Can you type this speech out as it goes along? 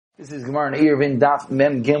This is Gemara in Eruvin Daf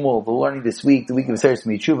Mem Gimel. The learning this week, the week of Seres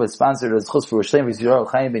Mitzvah, sponsored as Chus for Shlem Yisrael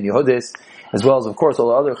Chaim Ben Yehudis, as well as, of course, all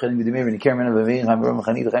the other Chaim B'Dimir Ben Kerman of Avin Chaim Ram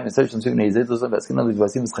Chanit Chaim Sesh Tzug Neizet Losam Baskinah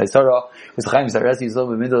L'Vasim Chaisara with Chaim Sarasi Yisrael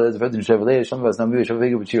B'Mindel as Ferdin Chevrolet Shem Bas Namu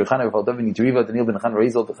Shavega B'Shir Chana V'Al Davin Yitriva Daniel Ben Chan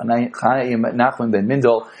Reisel Chaim Nachman Ben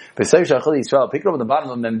Mindel B'Seir Shachal Yisrael. Pick it up at the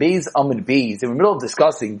bottom of Mem Beis Amud Beis. They were in the middle of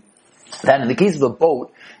discussing that in the case of the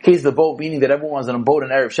boat, meaning that everyone was on a boat on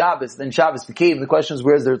Erev Shabbos, then Shabbos became, the question is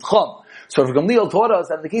where's their Tchum? So Rav Gamliel taught us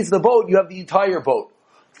that in the case of the boat, you have the entire boat.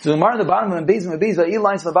 So the Gemara in the bottom of Beis eight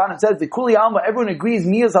lines from the bottom says, the Kuli Alma, everyone agrees,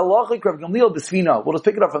 Miyaz halachic Rav Gamliel B'Sfina. We'll just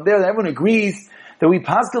pick it up from there, that everyone agrees that we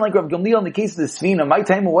paskin like Rav Gamliel in the case of the Sfina. My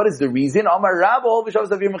time, what is the reason? Amar Rabba, V'Shavas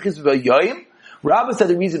Avir Mechis V'Yoyim. Rabba said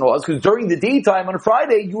the reason was because during the daytime on a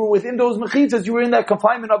Friday, you were within those mechitzas, you were in that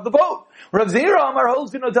confinement of the boat. Rav Zera Amar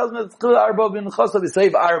Holzvino tells me that Arba bin Chasa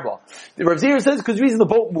B'Seiv Arba. Rav Zera says because the reason the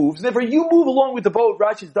boat moves, and therefore you move along with the boat.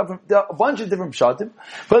 Rashi is a bunch of different pshatim.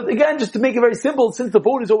 But again, just to make it very simple, since the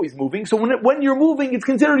boat is always moving, so when you're moving, it's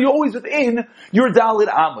considered you're always within your Dalit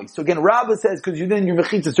Amli. So again, Rabba says because you're in your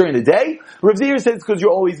mechitzas during the day. Rav Zera says because you're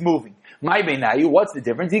always moving. My beinayu, what's the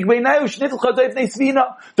difference? The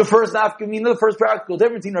first nafkamina, the first practical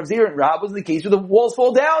difference between Rav Zera and Rabba is in the case where the walls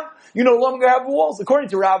fall down. You no longer have walls. According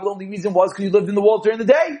to Rabba, the only reason was because you lived in the walls during the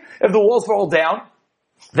day. If the walls fall down,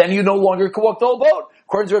 then you no longer can walk the whole boat.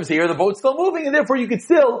 According to Rav Zera, the boat's still moving, and therefore you could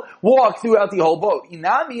still walk throughout the whole boat.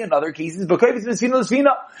 Inami, in other cases,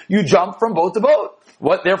 you jump from boat to boat.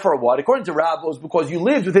 Therefore what? According to Rabba, was because you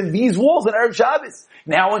lived within these walls on Erev Shabbos.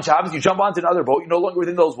 Now on Shabbos, you jump onto another boat, you're no longer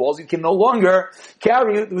within those walls, you can no longer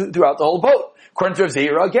carry you throughout the whole boat. According to Rav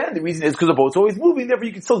Zera, again, the reason is because the boat's always moving, therefore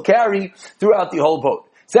you can still carry throughout the whole boat.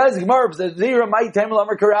 Says Gemara, why did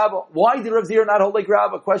Rav Zera not hold like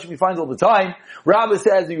Rabba? Question we find all the time. Rabba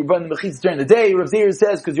says that you run the mechitzas during the day. Rav Zera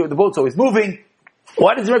says because the boat's always moving.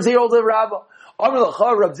 Why does Rav Zera hold like Rabba?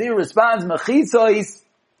 Rav Zera responds, mechitzos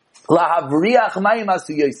lahavriach mayim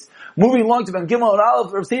asuyos. Moving along to Ben Gimel and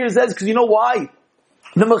Aleph, Rav Zera says because you know why?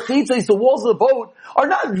 The mechitzos, the walls of the boat, are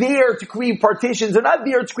not there to create partitions. They're not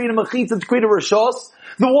there to create a mechitzah, to create a rishos.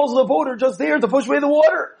 The walls of the boat are just there to push away the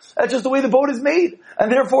water. That's just the way the boat is made.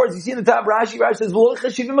 And therefore, as you see in the top, Rashi says, V'lo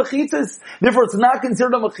cheshivim mechitzas. Therefore, it's not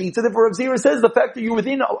considered a mechitzah. Therefore, Rav Zera says the fact that you're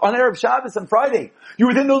within, on Erev Shabbos and Friday, you're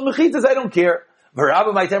within those mechitzas, I don't care.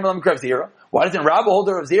 V'Rabba might tell me, Rav Zera. Why doesn't Rabba hold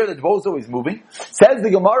the Rav Zera that the boat's always moving? Says the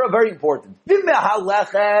Gemara, very important.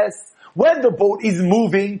 When the boat is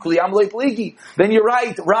moving, then you're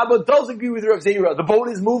right. Rabba does agree with Rav Zera. The boat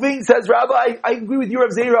is moving, says Rabba, I agree with you, Rav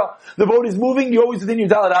Zera. The boat is moving, you're always within your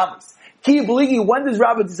Dalet Amos. When does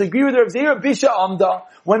Rabba disagree with Rav Zera? Bisha Amda.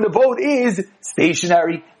 When the boat is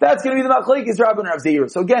stationary. That's going to be the Machlekes Rabba and Rav Zera.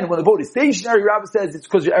 So again, when the boat is stationary, Rabba says it's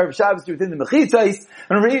because your Erev Shabbos you're within the Mechitzais,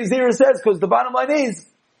 and Rav Zera says because the bottom line is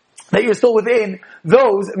that you're still within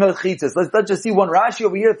those Mechitzas. Let's just see one Rashi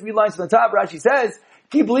over here, 3 lines from the top. Rashi says,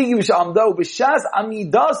 while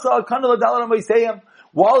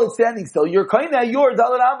it's standing still, you're kinda your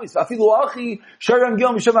dalat amis. And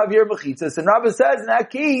Rabbi says in that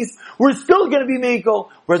case, we're still going to be mekel.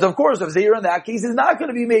 Whereas of course, Rav Zera in that case is not going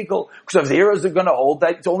to be mekel. Because Rav Zera is going to hold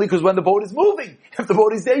that it's only because when the boat is moving. If the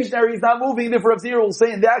boat is stationary, it's not moving. Therefore, Rav Zera will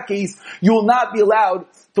say in that case, you will not be allowed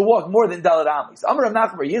to walk more than dalat amis. Amar Rav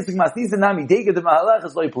Nachman bar Yitzchak masnisa nami deka de mahalach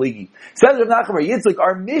es loy pligi. Says Rav Nachman bar Yitzchak,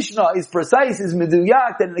 our Mishnah is precise, is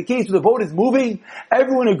meduyak, that in the case where the boat is moving,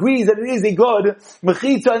 everyone agrees that it is a good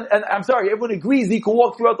mechitza, and I'm sorry, everyone agrees that you can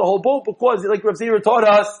walk throughout the whole boat because, like Rav Zera taught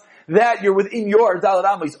us, that you're within your dalat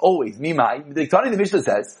amis always. Mimai, the Tani the Mishnah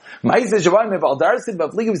says, Ma'aseh Shavayim Valdarsin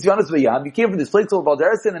Bafligim Sivyanos Vayam. You came from this place called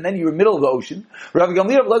Valdarsin, and then you were in the middle of the ocean. Rav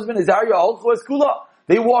Gamliel, Rav Lezben, Azariah, Holcho Eskula.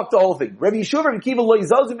 They walked the whole thing. Rabbi Yeshua, Rabbi Kiva, Lo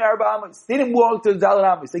Yizalzim Arba Amos. They didn't walk to the Dalet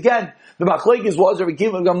Amos. Again, the Machlekes was Rabbi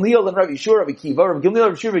Kiva, Rabbi Gamliel, and Rabbi Yeshua, Rabbi Kiva. Rabbi Gamliel,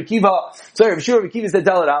 Rabbi Yeshua, Rabbi Kiva. Sorry, Rabbi Yeshua, Rabbi Kiva said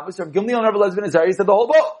Dalet Amos. Rabbi Gamliel and Rabbi Lezben Azariah said the whole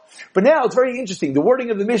boat. But now it's very interesting. The wording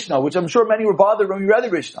of the Mishnah, which I'm sure many were bothered when we read the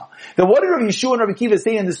Mishnah. Then what did Rabbi Yeshua and Rabbi Kiva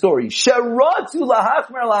say in the story? Sharatu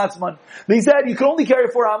lahachmer latzman. They said you could only carry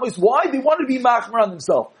 4 amos. Why? They wanted to be machmer on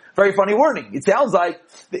themselves. Very funny wording. It sounds like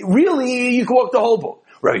really you could walk the whole boat.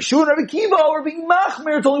 Rabbi Yeshua and Rabbi Kiva were being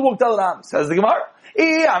machmer to only walk Dalet Amos. Says the Gemara.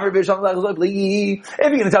 If you're going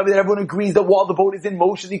to tell me that everyone agrees that while the boat is in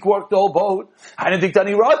motion, he can walk the whole boat, I didn't think that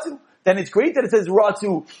he ratu. Then it's great that it says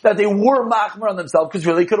ratu, that they were machmer on themselves, because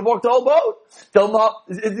really could have walked the whole boat.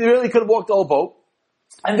 They really could have walked the whole boat.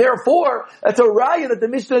 And therefore, that's a raya that the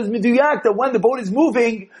Mishnah is meduyak, that when the boat is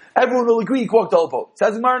moving, everyone will agree he can walk the whole boat.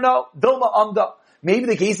 Says the Gemara, no, Dilma Amda. Maybe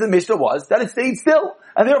the case of the Mishnah was that it stayed still,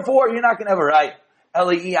 and therefore you're not going to have a raya.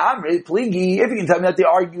 If you can tell me that they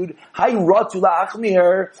argued, Hay Ratu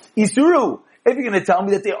La'achmir Isuru. if you're going to tell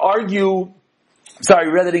me that they argue,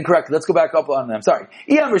 sorry, read it incorrectly. Let's go back up on them. Sorry.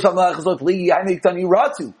 Tell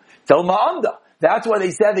Ma'amda. That's why they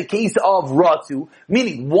said the case of Ratu,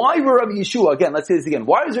 meaning why were Rabbi Yeshua, again, let's say this again,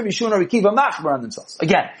 why is Rabbi Yeshua and Rabbi Kiva machmer on themselves?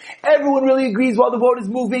 Again, everyone really agrees while the boat is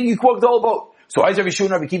moving, you walk the whole boat. So why is Rabbi Yeshua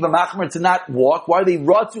and Rabbi Kiva machmer to not walk? Why are they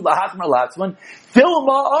Ratu lahachmer latzman? Til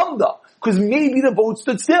Ma'amda. Because maybe the boat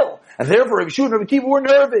stood still. And therefore Rabbi Yeshua and Rabbi Kiva were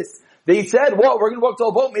nervous. They said, well, we're going to walk the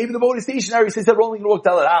whole boat. Maybe the boat is stationary. So they said, we're only going to walk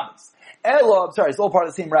Tel Amis. Ella, I'm sorry, it's all part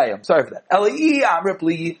of the same raya. I'm sorry for that. Eli Amr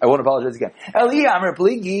Pligi. I won't apologize again. Eli Amr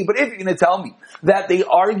Pligi. But if you're going to tell me that they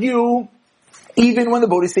argue even when the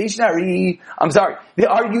boat is stationary, they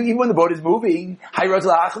argue even when the boat is moving.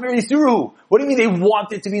 What do you mean they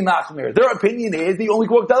want it to be machmir? Their opinion is they only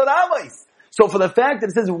walk Dalet Amis. So for the fact that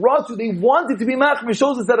it says Ratu, they want it to be machmir,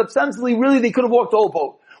 shows us that ostensibly really they could have walked the whole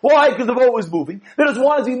boat. Why? Because the boat was moving. They just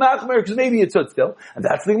wanted to be machmer because maybe it stood still. And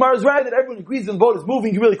that's the Gemara's right, that everyone agrees when the boat is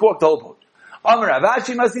moving, you really walk the whole boat. I'll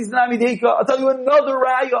tell you another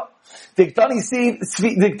raya.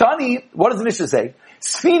 Diktani, what does the Mishnah say?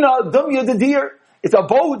 Sfina dumya de deer. It's a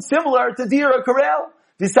boat similar to deer, a corral.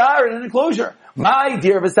 Visar in an enclosure. My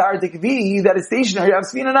deer visar tikvi, that is stationary, have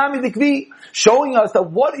sfina nami tikvi. Showing us that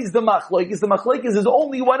what is the machlokes? The machlokes is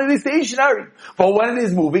only when it is stationary. But when it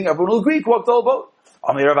is moving, everyone will agree, walk the whole boat.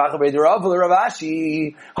 Amir Rav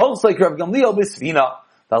Ashi holds like Rav Gamliel bisfina.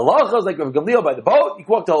 The halacha is like Rav Gamliel by the boat. You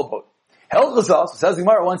walk the whole boat. Helchasas says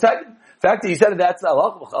Gemara. 1 second. The fact that you said that's the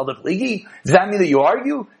halacha. Does that mean that you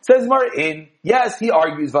argue? Says Gemara. Yes, he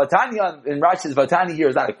argues. Vatanya in Rashi's Vatanya here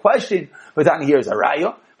is not a question. Vatanya here is a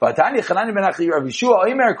raya. Vatanya Chanani ben Achi Rav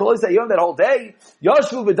Yeshua Omer Kol Yom that whole day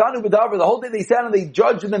Yashvu V'Danu V'Davar, the whole day they sat and they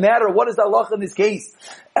judged in the matter. What is the halacha in this case?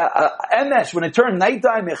 Emesh, when it turned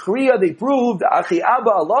nighttime, Mechriya, they proved Achi Abba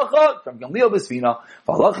halacha from Gamliel b'Sfina,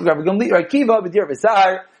 halacha from Gamliel Akiva b'Dir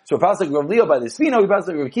V'Sar. So if pasuk Gamliel by the Sfina, we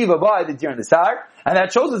pasuk Akiva by the Dir and the Sar, and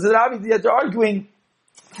that shows us that obviously that they're arguing.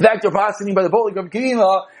 In fact, they're passing by the boat like Rabbi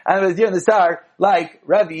Akiva and the Dir and the Sar like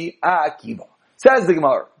Rabbi Akiva. Says the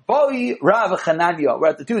Gemara. Boi Rav Chananya. We're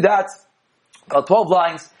at the 2 dots, about 12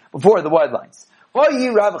 lines before the wide lines.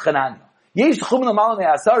 Boi Rav Chananya. Yesh tchumin l'mal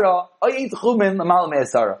me'asara, or ain't tchumin l'mal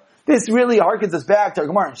me'asara. This really harkens us back to our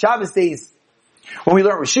Gemara in Shabbos days, when we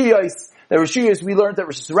learned Rishiyos. That Rishiyos, we learned that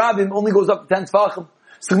Rosh Hashanah only goes up to 10 tefachim.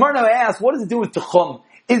 So Gemara now asks, what does it do with tchum?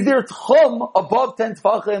 Is there tchum above 10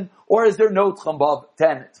 tefachim, or is there no tchum above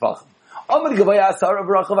 10 tefachim? Amar Gavaya Asara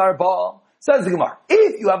v'Rachav Arba. Says the Gemara,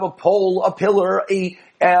 if you have a pole, a pillar, a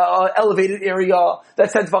elevated area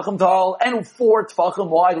that's 10 tefachim tall and 4 tefachim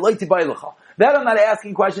wide, like Tibaylacha. That I'm not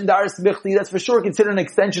asking question, Daris Michti, that's for sure considered an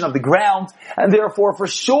extension of the ground, and therefore for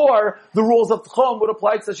sure the rules of Tchum would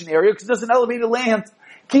apply to such an area because it's an elevated land.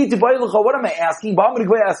 Ki Tibaylacha, what am I asking?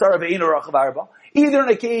 Either in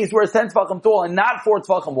a case where it's 10 tefachim tall and not 4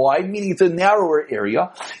 tefachim wide, meaning it's a narrower area,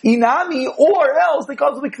 Inami, or else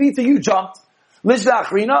because of the kvitza you jumped.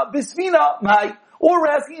 Lishdachrina, bisfina, mai. Or we're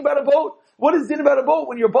asking about a boat. What is the din about a boat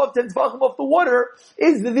when you're above 10 tefachim off the water?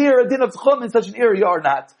 Is there a din of tchum in such an area or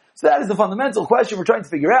not? So that is the fundamental question we're trying to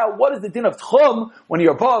figure out. What is the din of tchum when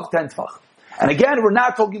you're above 10 tefachim? And again, we're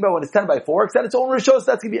not talking about when it's 10 by 4, because its own rishos,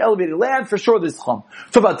 that's going to be elevated land. For sure there's tchum.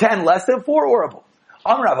 So about 10 less than 4 or above.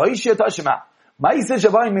 That's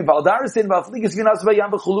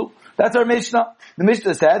our Mishnah. The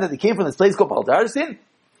Mishnah said that they came from this place called Baldarasin,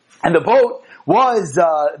 and the boat was,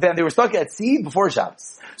 then they were stuck at sea before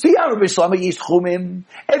Shabbos. So if you're going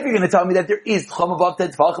to tell me that there is tchum above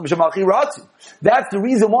 10 tefachim, shemachi ratu. That's the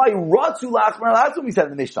reason why ratu lachmer, that's what we said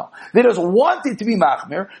in the Mishnah. They just want it to be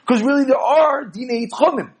machmer, because really there are dinei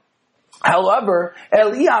tchumim. However,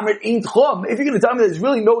 Eli Amrit ain't tchum. If you're going to tell me there's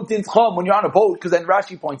really no din tchum when you're on a boat, because then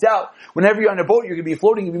Rashi points out, whenever you're on a boat, you're going to be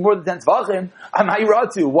floating, you'll be more than 10 tefachim. I'm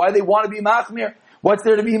hayratu. Why they want to be machmer? What's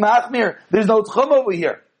there to be machmer? There's no tchum over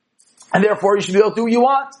here. And therefore you should be able to do what you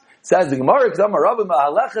want. Says the Gemara,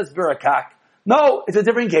 no, it's a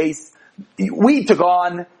different case. We took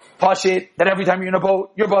on Pashit, that every time you're in a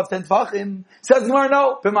boat, you're above 10 tefachim. Says the Gemara,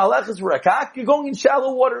 no, you're going in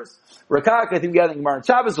shallow waters. Rakak, I think we had in Gemara in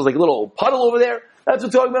Shabbos, was like a little puddle over there. That's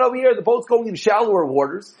what we're talking about over here. The boat's going in shallower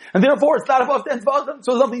waters. And therefore it's not above 10 tefachim,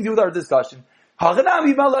 so it's nothing to do with our discussion. And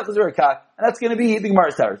that's going to be the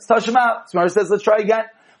Gemara's teretz. Tashema, the Gemara says, let's try again.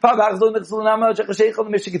 The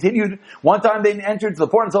Mishnah continued. One time they entered to the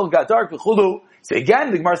port until it got dark. So again,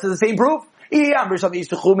 the Gemara says the same proof. If you tell me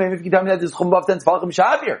that there's chum above 10 tefachim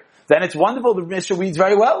shavir, then it's wonderful. The Mishnah reads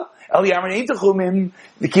very well. Who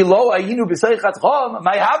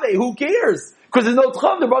cares? Because there's no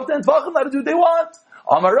tchum. They're above 10 tefachim. Let them do what they want.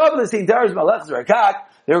 The same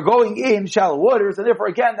they're going in shallow waters, and therefore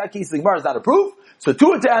again, that case the Gemara is not a proof. So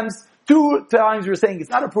 2 attempts 2 times we're saying it's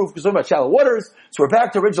not a proof because we're talking about shallow waters. So we're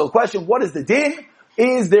back to original question. What is the din?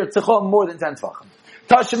 Is there tzichum more than 10 tvachim?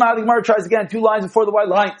 Tashema, the Gemara tries again, 2 lines before the white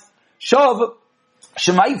lines. Shav,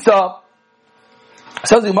 Shemaitza,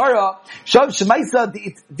 says the Gemara, Shav, Shemaitza,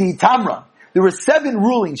 the Tamra. There were 7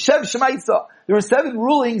 rulings. Shav, Shemaitza. There were 7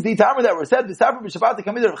 rulings, the Tamra, that were said, B'Safra B'Shabbat, the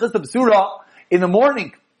Kamid of Chisda B'Sura, in the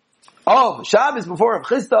morning of Shabbos before Rav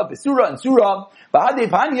Chisda, B'Sura and Surah, B'Hadei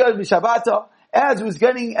Panya B'Shabbata, as was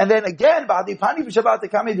getting, and then again, B'Hadei Pani B'Shabbat, the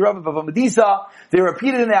Kamid Rav B'Vamadisa, they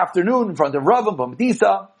repeated in the afternoon in front of Rav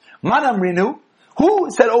B'Vamadisa, Manam Rinu, who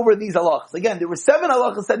said over these halachas? Again, there were 7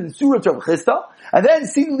 halachas said in Surah Rav Chisda, and then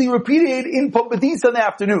seemingly repeated in Pamadisa in the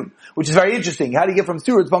afternoon, which is very interesting. How do you get from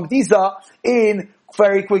Surah to Pamadisa in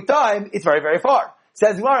very quick time? It's very, very far.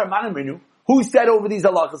 Says Gemara, Manam Rinu, who said over these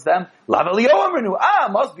halachas to them? Lav Eliyahu Rinu.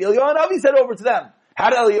 Must be Eliyahu Hanavi said over to them. How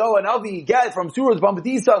did Eliyahu Hanavi get from Surah to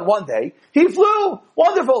Pamadisa in one day? He flew.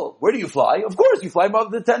 Wonderful. Where do you fly? Of course, you fly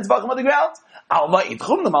above the 10 tvachim on the ground. Alma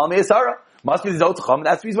Itchum L'mal Me'asara. Must be the no tchum.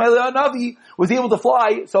 That's the reason why Eliyahu Hanavi was able to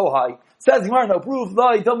fly so high. Says Gemara, no proof.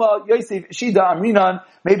 Yosef Shida Amrinan.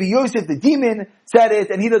 Maybe Yosef the demon said it,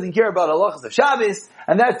 and he doesn't care about halachas of Shabbos,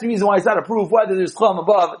 and that's the reason why it's not a proof whether there's chum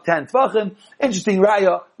above 10 tvachim. Interesting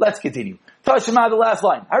raya. Let's continue. Tashema, the last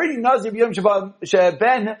line. Haridi Nazir b'yom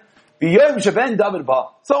sheben David ba.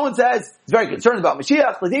 Someone says he's very concerned about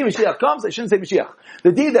Mashiach. The day Mashiach comes, I shouldn't say Mashiach.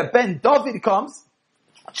 The day that Ben David comes,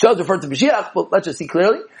 shows refer to Mashiach, but let's just see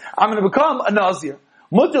clearly. I'm going to become a Nazir.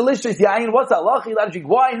 Mutter lishis yain. What's Allah? You're allowed to drink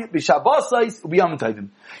wine b'Shabbos u'b'Yom Tovim.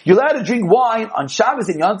 You're allowed to drink wine on Shabbos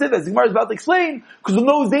and Yom Tov, as the Gemara is about to explain, because in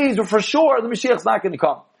those days we're for sure the Mashiach's not going to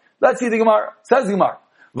come. Let's see the Gemara. Says the Gemara.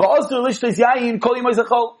 V'asur lishis yain kol yimay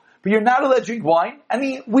zechol. But you're not allowed to drink wine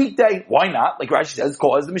any weekday. Why not? Like Rashi says,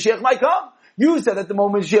 because the Mashiach might come. You said that the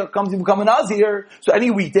moment Mashiach comes, you become a Nazir. So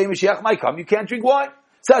any weekday Mashiach might come, you can't drink wine.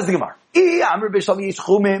 Says the Gemara. If you're going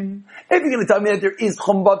to tell me that there is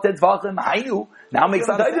chum above 10 tvachim, hainu, now makes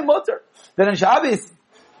sense. Then on Shabbos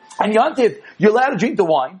and Yontif, you're allowed to drink the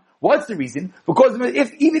wine. What's the reason? Because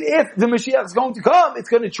even if the Mashiach is going to come, it's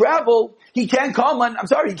going to travel. He can't come on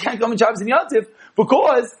Shabbos and Yontif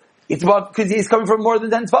because he's coming from more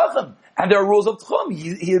than 10 tvachim. And there are rules of tchum.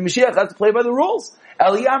 The Mashiach has to play by the rules.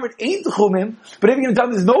 Eliyamrit ain't tchumim, but if you're going to tell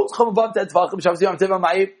me there's no tchum above 10 tvachim, Shabbos Yom Tov, am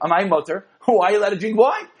I mutter? Why are you allowed to drink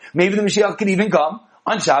wine? Maybe the Mashiach can even come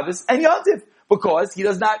on Shabbos and Yom Tov, because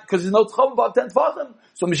there's no tchum above 10 tvachim.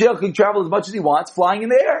 So Mashiach can travel as much as he wants, flying in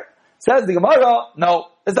the air. Says the Gemara, no,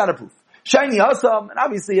 it's not a proof. Shiny Asam, and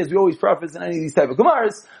obviously, as we always preface in any of these type of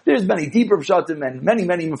Gemaras, there's many deeper pshatim and many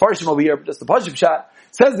Mefarshim over here, but just the Pashup pshat.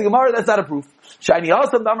 Says the Gemara, that's not a proof. Shiny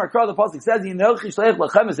Asam, Damar Kra, the Pasuk says,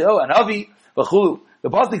 the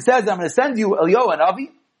Pasuk says, I'm going to send you Eliyahu and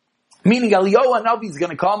Avi, meaning Eliyahu and Avi is going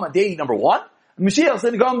to come on day number 1, and Mashiach is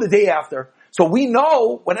going to come the day after. So we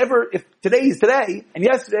know, if today is today, and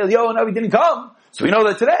yesterday Eliyahu and Avi didn't come, so we know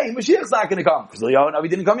that today Mashiach's not going to come, because Eliyahu and Avi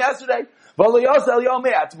didn't come yesterday.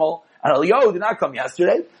 And Eliyahu did not come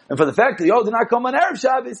yesterday, and for the fact that Eliyahu did not come on Erev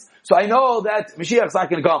Shabbos, so I know that Mashiach's not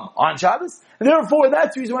going to come on Shabbos, and therefore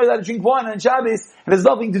that's the reason why I let to drink wine on Shabbos, and it has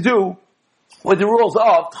nothing to do with the rules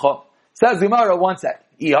of Tchum. Says Gemara, one sec.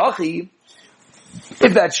 If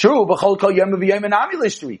that's true,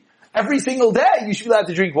 every single day you should be allowed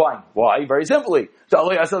to drink wine. Why? Very simply. Because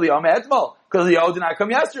Eliyahu did not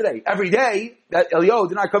come yesterday. Every day that Eliyahu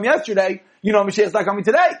did not come yesterday, you know Mashiach's not coming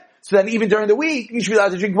today. So then even during the week, you should be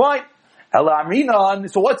allowed to drink wine.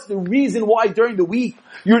 So what's the reason why during the week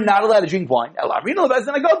you're not allowed to drink wine? Because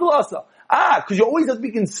you always have to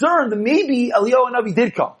be concerned that maybe Eliyahu and Navi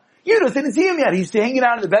did come. You just didn't see him yet. He's still hanging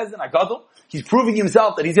out in the Bezdin HaGadol. He's proving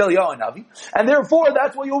himself that he's Eliyahu and Navi. And therefore,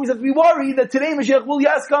 that's why you always have to be worried that today Mashiach will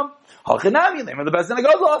come. Hachanami, name of the Bezdin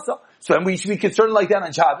HaGadol also. So then we should be concerned like that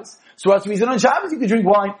on Shabbos. So what's the reason on Shabbos you can drink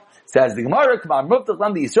wine? Says the Gemara, come on, the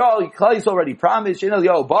Yisrael, Klal already promised,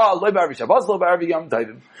 Eliyahu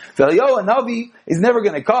and Navi is never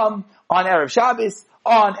going to come on Erev Shabbos,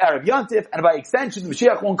 on Erev Yontif, and by extension, the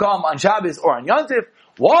Mashiach won't come on Shabbos or on Yontif.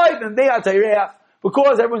 Why?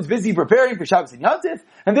 Because everyone's busy preparing for Shabbos and Yontif,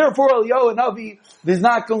 and therefore Eliyahu and Navi, there's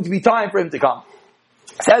not going to be time for him to come.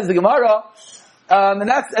 Says the Gemara, and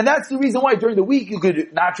that's the reason why during the week you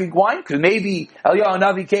could not drink wine, because maybe Eliyahu and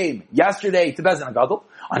Navi came yesterday to Bezdin HaGadol.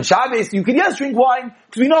 On Shabbos, you can drink wine,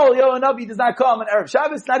 because we know Eliyahu and Navi does not come on Erev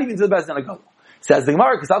Shabbos, not even to the Bezdin HaGadol. Says the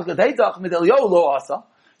Gemara,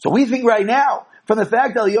 so we think right now, from the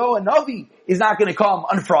fact that Eliyahu and Navi is not going to come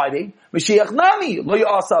on Friday, Mashiach Nami, Lo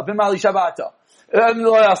Ya'asa, B'mali Shabbata.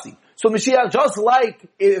 So Mashiach, just like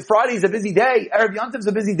Friday is a busy day, Erev Yontif is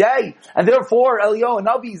a busy day, and therefore Eliyahu and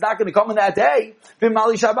Navi is not going to come on that day,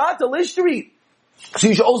 B'mali Shabbata, Lishtri. So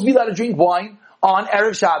you should also be allowed to drink wine on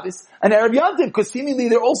Erev Shabbos and Erev Yontif, because seemingly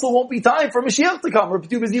there also won't be time for Mashiach to come. We're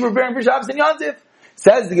too busy preparing for Shabbos and Yontif.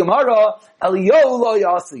 Says the Gemara, Eliyahu lo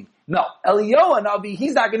yasi. No, Eliyahu Navi,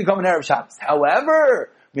 he's not going to come on Erev Shabbos. However,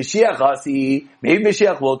 Mashiach Asi, maybe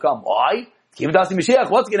Mashiach will come. Why? Kivdasi Mashiach,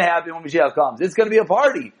 what's going to happen when Mashiach comes? It's going to be a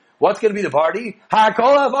party. What's going to be the party?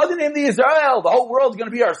 HaKol Havadim in the Israel. The whole world's going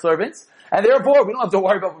to be our servants. And therefore, we don't have to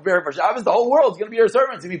worry about preparing for Shabbos. The whole world's going to be our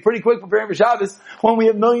servants. It'll be pretty quick preparing for Shabbos when we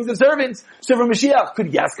have millions of servants. So for Mashiach,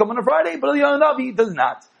 could yes come on a Friday, but Eliyahu Navi does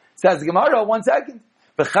not. Says the Gemara, 1 second.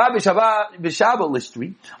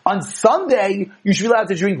 On Sunday, you should be allowed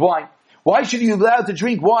to drink wine. Why should you be allowed to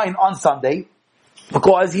drink wine on Sunday?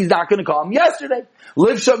 Because he's not going to come yesterday.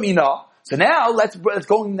 Liv Shamina. So now,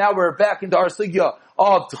 now we're back into our sugya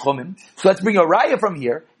of Tchumim. So let's bring a raya from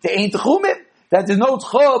here to Ein Tchumim. That there's no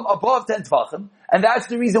tchum above 10 tfachim, and that's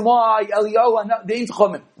the reason why Eliyahu and the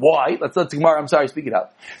tchumim. Why? Let's let Gemara. I'm sorry, speak it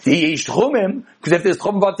out. The tchumim, because if there's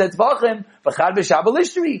tchum above 10 tfachim, v'chad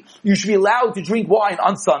v'shabbalishri, you should be allowed to drink wine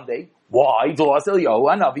on Sunday. Why? D'las Eliyahu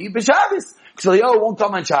and Navi b'Shabbos, because Eliyahu won't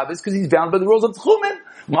come on Shabbos because he's bound by the rules of tchumim.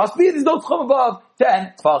 Must be there's no tchum above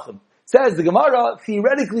 10 tfachim. Says the Gemara.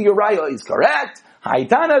 Theoretically, your raya is correct.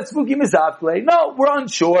 Haitana spooky misafklei. No, we're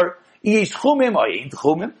unsure. Yesh tchumim or ain't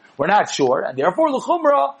tchumim. We're not sure, and therefore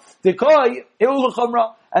l'chumra dekoi il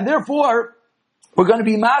l'chumra, and therefore we're going to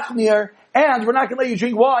be machmir, and we're not going to let you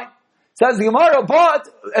drink wine. Says the Gemara, but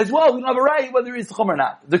as well we don't have a right whether it's chum or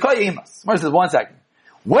not. Dekoi imas. Gemara says 1 second.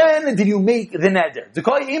 When did you make the neder?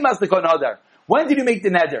 Dekoi imas dekoi neder. When did you make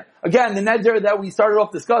the neder? Again, the neder that we started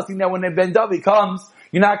off discussing, that when the Ben Davi comes,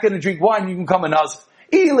 you're not going to drink wine, you can come and nazv.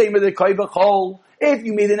 If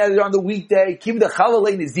you made the neder on the weekday, keep the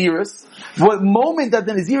chalalei naziris. What moment that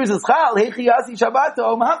the naziris is chal, heichiyasi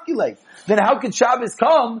shabbato mahafkilei. Then how could Shabbos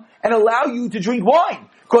come and allow you to drink wine?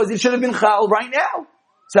 Because it should have been chal right now.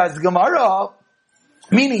 Says the Gemara.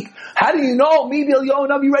 Meaning, how do you know? Maybe Eliyahu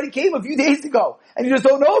Navi already came a few days ago, and you just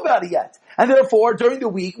don't know about it yet. And therefore, during the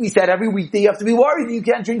week, we said every weekday you have to be worried that you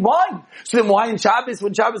can't drink wine. So then why in Shabbos,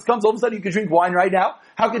 when Shabbos comes, all of a sudden you can drink wine right now?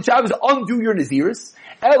 How can Shabbos undo your naziris?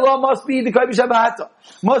 Ella must be the Kaibi Shabbata.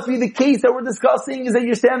 Must be the case that we're discussing is that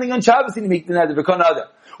you're standing on Shabbos and you make the neder, v'kon other.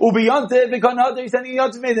 Ubiyante, v'kon other, you're standing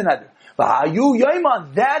on Yontif, made the neder. V'hayu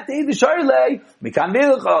yoiman, that day the Sharlei, mikan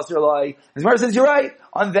melech asrlei. As Mar says, you're right.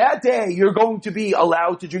 On that day, you're going to be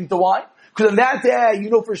allowed to drink the wine. Because on that day, you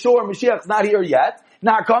know for sure Mashiach's not here yet.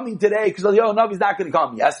 Not coming today, because Eliyahu Navi's not going to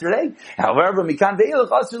come yesterday. However, mikan ve'ilach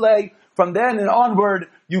asrlei, from then and onward,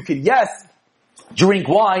 you could, yes, drink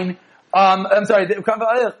wine. I'm sorry,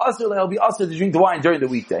 it'll be usher to drink the wine during the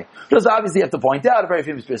weekday. Just obviously have to point out a very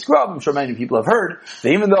famous Briskrov, I'm sure many people have heard, that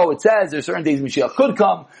even though it says there's certain days Mashiach could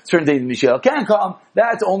come, certain days Mashiach can come,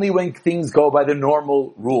 that's only when things go by the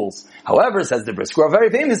normal rules. However, says the Briskrov very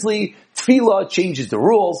famously, Tefillah changes the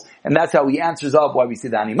rules, and that's how he answers up why we say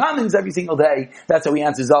the Animamins every single day. That's how he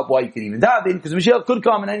answers up why you can even daven, because Mashiach could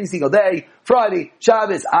come on any single day. Friday,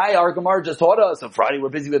 Shabbos, our Gemara just taught us. On Friday we're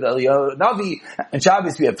busy with Eliyahu Navi, and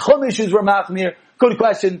Shabbos we have Tchum issues, we're machmir. Good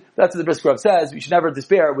question. That's what the Briskrov says. We should never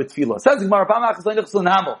despair with Tefillah. Says the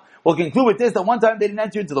Gemara, we'll conclude with this, that one time they didn't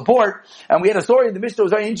enter into the port, and we had a story in the Mishnah that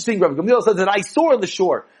was very interesting. Rabbi Gamliel says that I saw the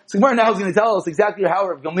shore. So Gemara now is going to tell us exactly how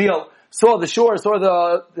Rabbi Gamliel saw the shore, saw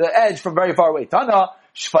the edge from very far away. Tana,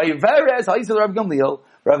 Shvay Veres, how you said Rabbi Gamliel?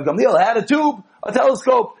 Rabbi Gamliel had a tube, a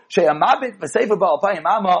telescope, Sheyamabit, V'Seifa Ba'al Payim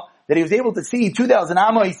Amma, that he was able to see 2,000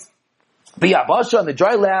 Amos, B'Yabasha, on the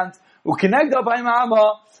dry land, U'Kenegda Payim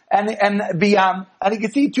Amma, and Biyam, and he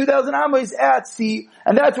could see 2,000 Amos at sea,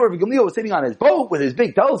 and that's where Rabbi Gamliel was sitting on his boat with his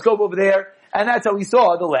big telescope over there, and that's how he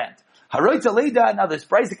saw the land. Haroitza Leida, now this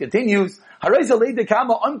price continues. Haroitza Leida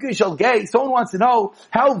Kama Unke Shal Gay. Someone wants to know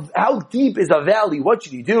how deep is a valley? What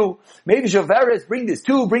should he do? Maybe Shaveres, bring this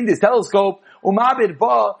tube, bring this telescope, Umabid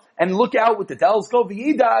Ba, and look out with the telescope.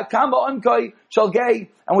 Yida Kama Unke Shal Gay.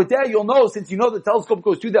 And with that you'll know, since you know the telescope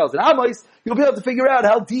goes 2,000 Amos, you'll be able to figure out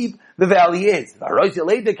how deep the valley is. Haroitza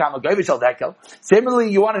Leida Kama Gay Shal Dekel.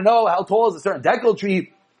 Similarly, you want to know how tall is a certain dekel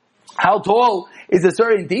tree? How tall is a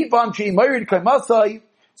certain date palm tree? Mayrid Kaimasai.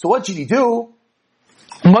 So what should he do?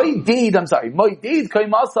 Moidid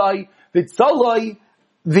kaimasai vitsaloi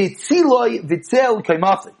vitziloi vitzel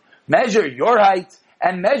kaimasai. Measure your height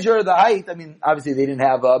and measure the height. I mean, obviously they didn't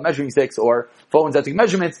have measuring sticks or phones that took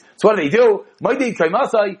measurements. So what do they do? Moidid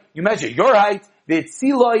kaimasai. You measure your height.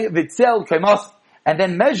 Vitziloi vitzel kaimasai. And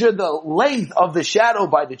then measure the length of the shadow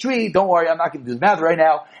by the tree. Don't worry, I'm not going to do the math right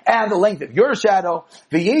now. And the length of your shadow.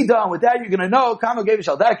 V'yida, and with that you're going to know. Kama gevish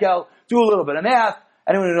al dekel. Do a little bit of math.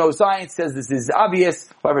 Anyone who knows science says this is obvious.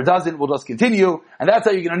 Whoever doesn't will just continue. And that's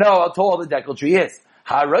how you're going to know how tall the dekel tree is.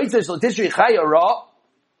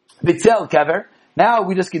 Now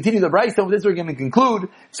we just continue the brayso, and with this we're going to conclude.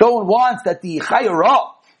 Someone wants that the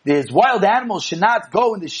chayara, this wild animal, should not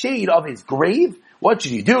go in the shade of his grave. What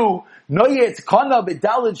should you do?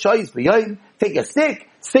 Take a stick,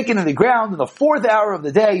 stick it in the ground in the 4th hour of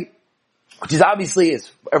the day, which is obviously,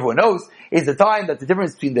 as everyone knows, is the time that the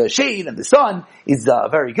difference between the shade and the sun is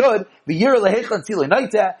very good.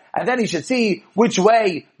 And then he should see which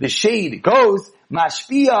way the shade goes.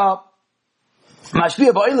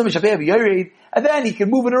 And then he can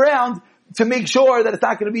move it around to make sure that it's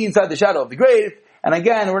not going to be inside the shadow of the grave. And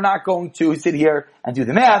again, we're not going to sit here and do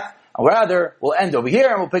the math. Rather, we'll end over here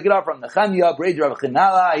and we'll pick it up from Nechemia, Breder of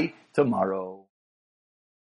Chinalai, tomorrow.